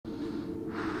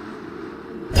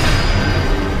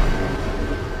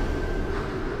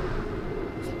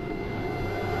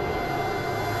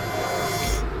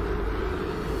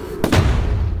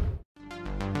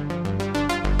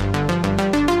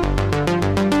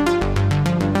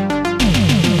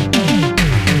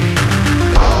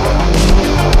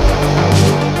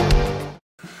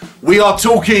We are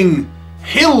talking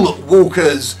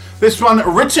HILLWALKERS. This one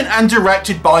written and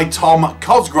directed by Tom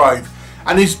Cosgrove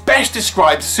and is best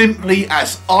described simply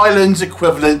as Ireland's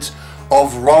equivalent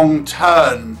of Wrong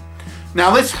Turn.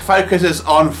 Now this focuses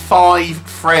on 5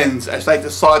 friends as they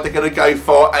decide they're going to go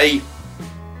for a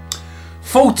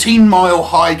 14-mile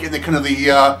hike in the kind of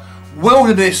the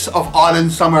wilderness of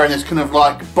Ireland, somewhere in this kind of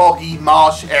like boggy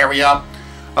marsh area.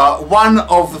 One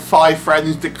of the 5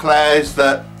 friends declares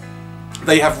that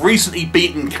they have recently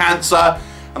beaten cancer,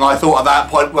 and I thought at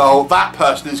that point, well, that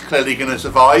person is clearly going to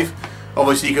survive.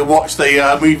 Obviously you can watch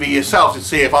the movie yourself to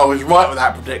see if I was right with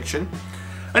that prediction.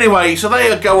 Anyway, so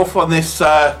they go off on this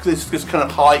this kind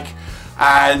of hike,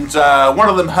 and one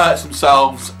of them hurts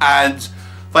themselves and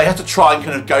they have to try and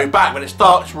kind of go back. When it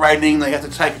starts raining, they have to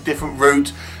take a different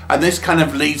route, and this kind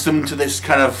of leads them to this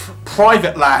kind of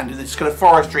private land in this kind of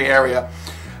forestry area.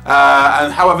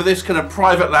 And however, this kind of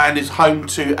private land is home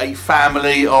to a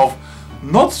family of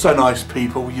not so nice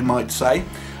people, you might say.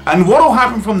 And what will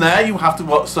happen from there, you'll have to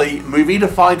watch the movie to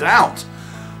find out.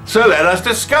 So let us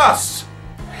discuss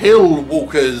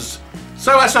HILLWALKERS.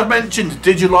 So as I've mentioned,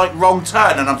 did you like Wrong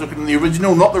Turn? And I'm talking the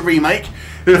original, not the remake.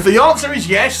 If the answer is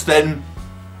yes, then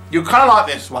you'll kind of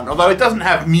like this one. Although it doesn't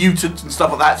have mutants and stuff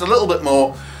like that, it's a little bit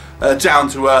more down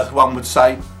to earth, one would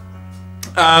say.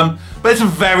 But it's a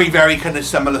very, very kind of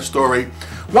similar story.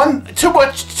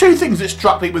 Two things that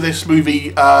struck me with this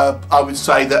movie, I would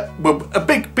say that were a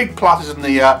big pluses in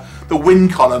the win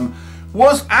column,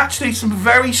 was actually some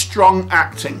very strong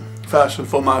acting, first and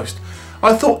foremost.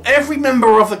 I thought every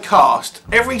member of the cast,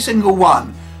 every single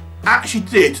one, actually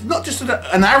did not just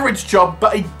an average job,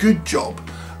 but a good job.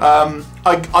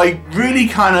 I really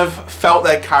kind of felt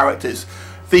their characters.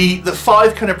 The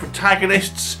 5 kind of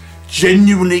protagonists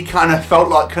genuinely kind of felt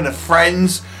like kind of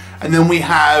friends, and then we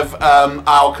have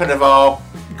our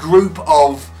group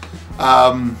of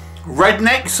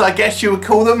rednecks, I guess you would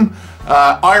call them,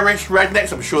 Irish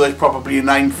rednecks. I'm sure there's probably a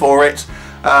name for it.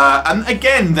 And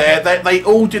again, they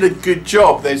all did a good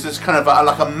job. There's this kind of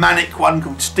like a manic one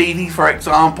called Stevie, for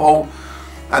example,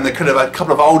 and the kind of a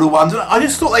couple of older ones. And I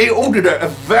just thought they all did a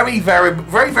very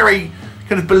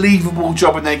kind of believable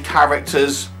job in their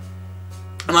characters.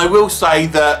 And I will say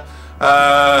that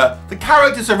the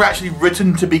characters are actually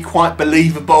written to be quite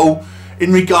believable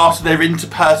in regards to their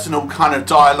interpersonal kind of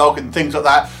dialogue and things like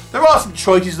that. There are some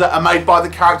choices that are made by the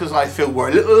characters I feel were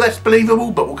a little less believable,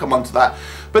 but we'll come on to that.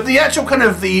 But the actual kind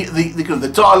of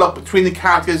the dialogue between the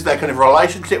characters, their kind of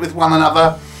relationship with one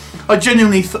another, I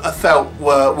genuinely felt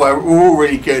were all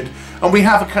really good. And we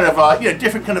have a kind of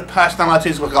different kind of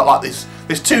personalities. We've got like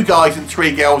there's 2 guys and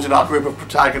 3 girls in our group of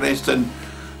protagonists, and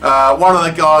one of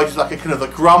the guys is like a kind of a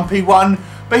grumpy one,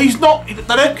 but he's not. They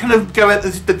don't kind of go at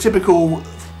the typical,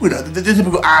 the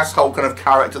typical asshole kind of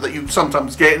character that you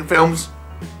sometimes get in films.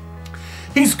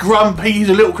 He's grumpy. He's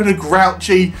a little kind of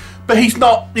grouchy, but he's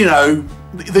not,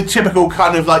 the typical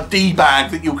kind of like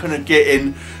D-bag that you'll kind of get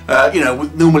in,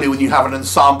 normally when you have an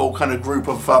ensemble kind of group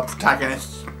of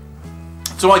protagonists.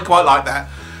 So I quite like that.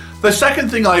 The second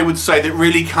thing I would say that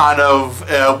really kind of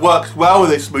works well with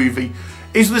this movie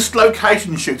is this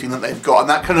location shooting that they've got, and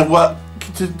that kind of work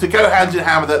to go hand in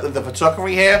hand with the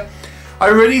photography here. I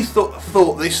really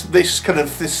thought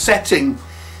this setting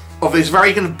of this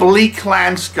very kind of bleak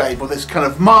landscape, of this kind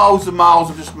of miles and miles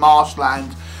of just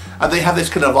marshland, and they have this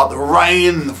kind of like the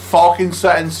rain and the fog in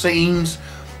certain scenes.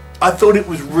 I thought it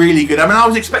was really good. I mean, I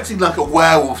was expecting like a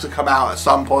werewolf to come out at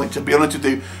some point, to be honest with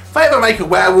you. If they ever make a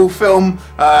werewolf film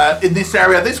in this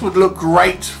area, this would look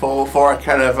great for a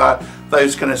kind of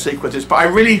those kind of sequences. But I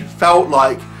really felt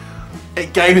like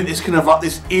it gave it this kind of like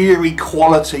this eerie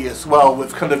quality as well,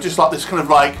 with kind of just like this kind of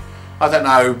like, I don't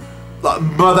know, like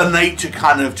Mother Nature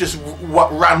kind of just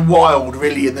ran wild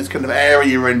really in this kind of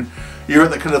area, and you're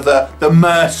at the kind of the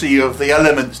mercy of the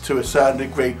elements to a certain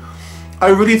degree. I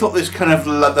really thought this kind of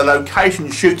the location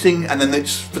shooting and then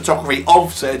its photography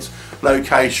of said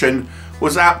location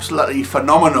was absolutely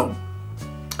phenomenal.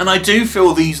 And I do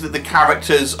feel the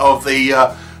characters of these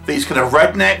kind of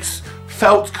rednecks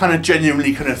felt kind of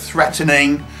genuinely kind of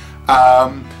threatening,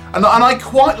 and I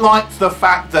quite liked the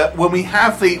fact that when we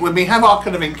have our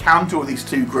kind of encounter with these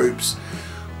 2 groups,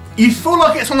 you feel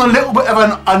like it's on a little bit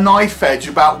of a knife edge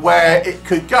about where it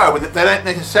could go, and that they don't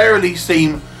necessarily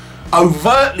seem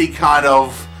overtly kind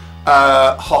of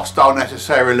hostile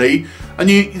necessarily. And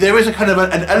there is a kind of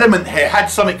an element here. Had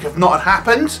something have not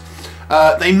happened,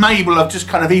 they may well have just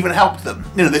kind of even helped them.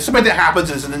 There's something that happens,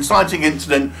 there's an inciting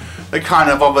incident that kind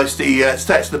of obviously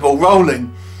sets the ball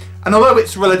rolling. And although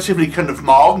it's relatively kind of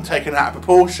mild and taken out of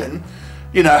proportion,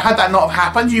 you know, had that not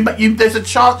have happened, there's a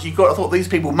chance you thought these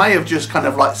people may have just kind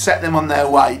of like set them on their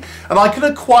way. And I kind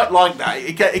of quite like that.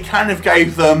 It kind of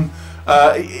gave them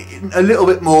a little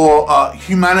bit more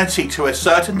humanity to a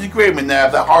certain degree. I mean, they're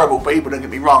horrible people, don't get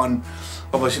me wrong, and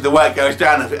obviously the way it goes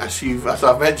down, as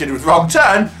I've mentioned with Wrong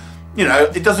Turn, you know,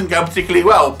 it doesn't go particularly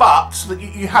well. But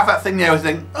you have that thing there, where you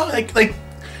think, oh,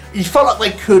 you felt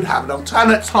like they could have an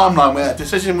alternate timeline where a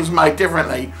decision was made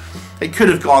differently. It could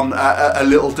have gone a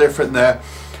little different there.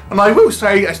 And I will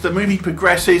say, as the movie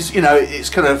progresses, you know, it's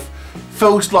kind of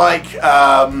feels like,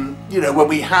 you know, when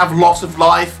we have loss of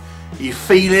life, you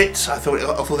feel it. I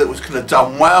thought it was kind of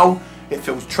done well. It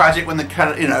feels tragic when the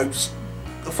kind of, you know,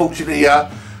 unfortunately,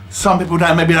 some people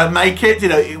maybe don't make it. You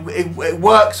know, it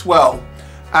works well.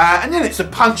 And then it's a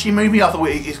punchy movie. I thought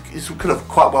it's kind of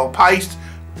quite well paced,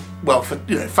 well,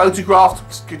 you know, photographed.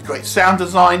 It's good, great sound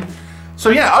design. So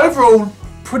yeah, overall,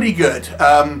 pretty good.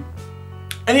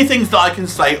 Any things that I can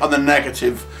say on the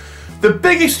negative? The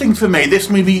biggest thing for me, this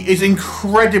movie is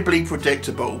incredibly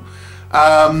predictable.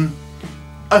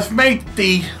 I've made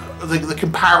the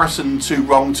comparison to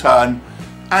Wrong Turn,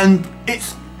 and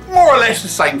it's more or less the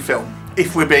same film,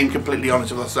 if we're being completely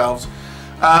honest with ourselves.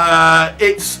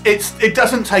 It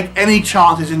doesn't take any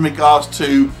chances in regards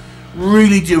to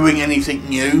really doing anything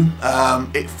new.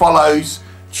 It follows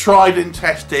tried and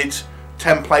tested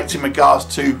templates in regards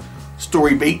to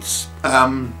story beats.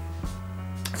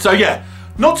 So yeah,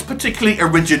 not particularly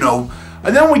original.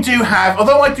 And then we do have,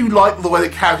 although I do like the way the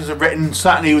characters are written,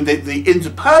 certainly with the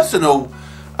interpersonal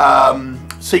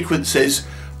sequences,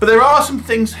 but there are some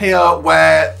things here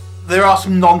where there are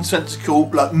some nonsensical,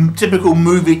 like typical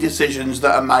movie decisions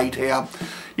that are made here.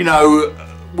 You know,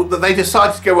 they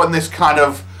decide to go on this kind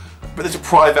of, but it's a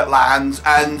private land,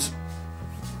 and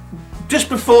just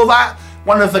before that,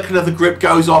 one of the group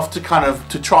goes off to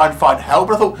try and find help.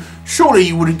 But I thought, surely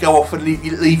you wouldn't go off and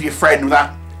leave your friend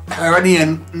without her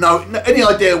any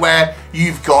idea where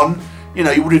you've gone. You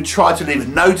know, you would have tried to leave a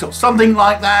note or something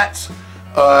like that.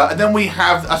 And then we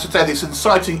have, as I say, this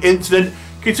inciting incident.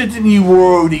 Considering you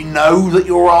already know that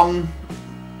you're on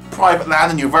private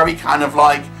land and you're very kind of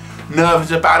like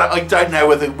nervous about it, I don't know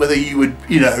whether you would,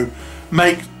 you know,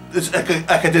 make this,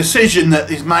 like a decision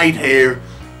that is made here.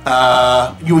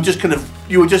 You would just kind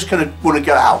of want to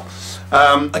get out.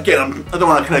 Again, I don't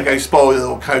want to kind of go spoiler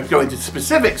or go into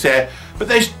specifics here, but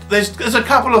there's a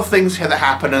couple of things here that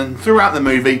happen and throughout the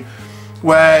movie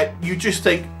where you just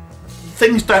think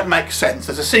things don't make sense.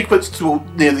 There's a sequence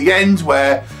near the end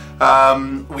where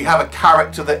we have a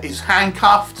character that is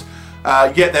handcuffed,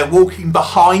 yet they're walking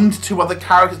behind two other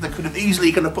characters that could have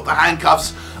easily kind of put the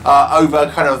handcuffs over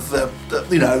kind of the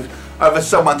you know, over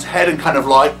someone's head and kind of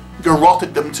like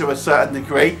garroted them to a certain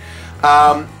degree.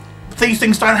 These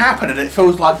things don't happen, and it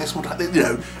feels like this would, you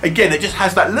know, again, it just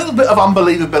has that little bit of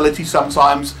unbelievability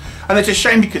sometimes, and it's a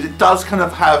shame because it does kind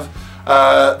of have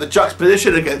the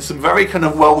juxtaposition against some very kind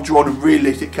of well-drawn and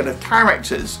realistic kind of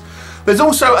characters. There's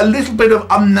also a little bit of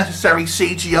unnecessary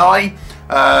CGI,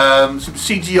 some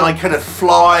CGI kind of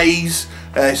flies,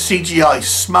 CGI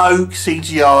smoke,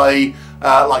 CGI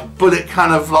like bullet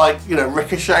kind of like, you know,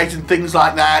 ricochets and things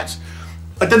like that.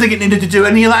 I don't think it needed to do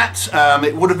any of that.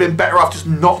 It would have been better off just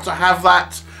not to have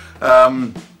that.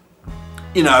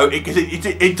 You know,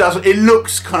 it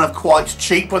looks kind of quite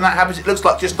cheap when that happens. It looks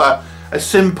like just a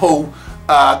simple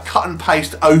cut and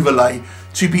paste overlay,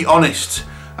 to be honest.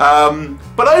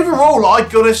 But overall, I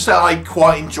gotta say I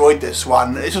quite enjoyed this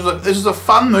one. This was a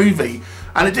fun movie,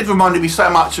 and it did remind me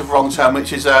so much of Wrong Turn,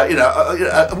 which is you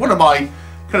know, one of my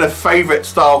kind of favourite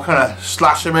style kind of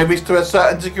slasher movies to a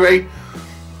certain degree.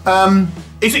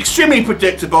 It's extremely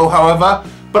predictable, however,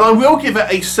 but I will give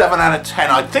it a 7 out of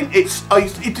 10. I think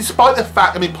despite the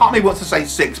fact, I mean, part of me wants to say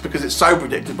 6 because it's so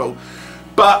predictable,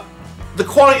 but the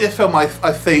quality of the film, I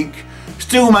think,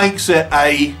 still makes it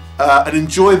an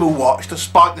enjoyable watch,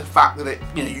 despite the fact that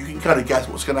you know, you can kind of guess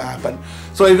what's going to happen.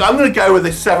 So I'm going to go with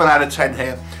a 7 out of 10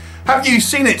 here. Have you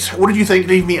seen it? What did you think?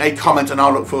 Leave me a comment, and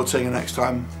I'll look forward to seeing you next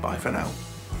time. Bye for now.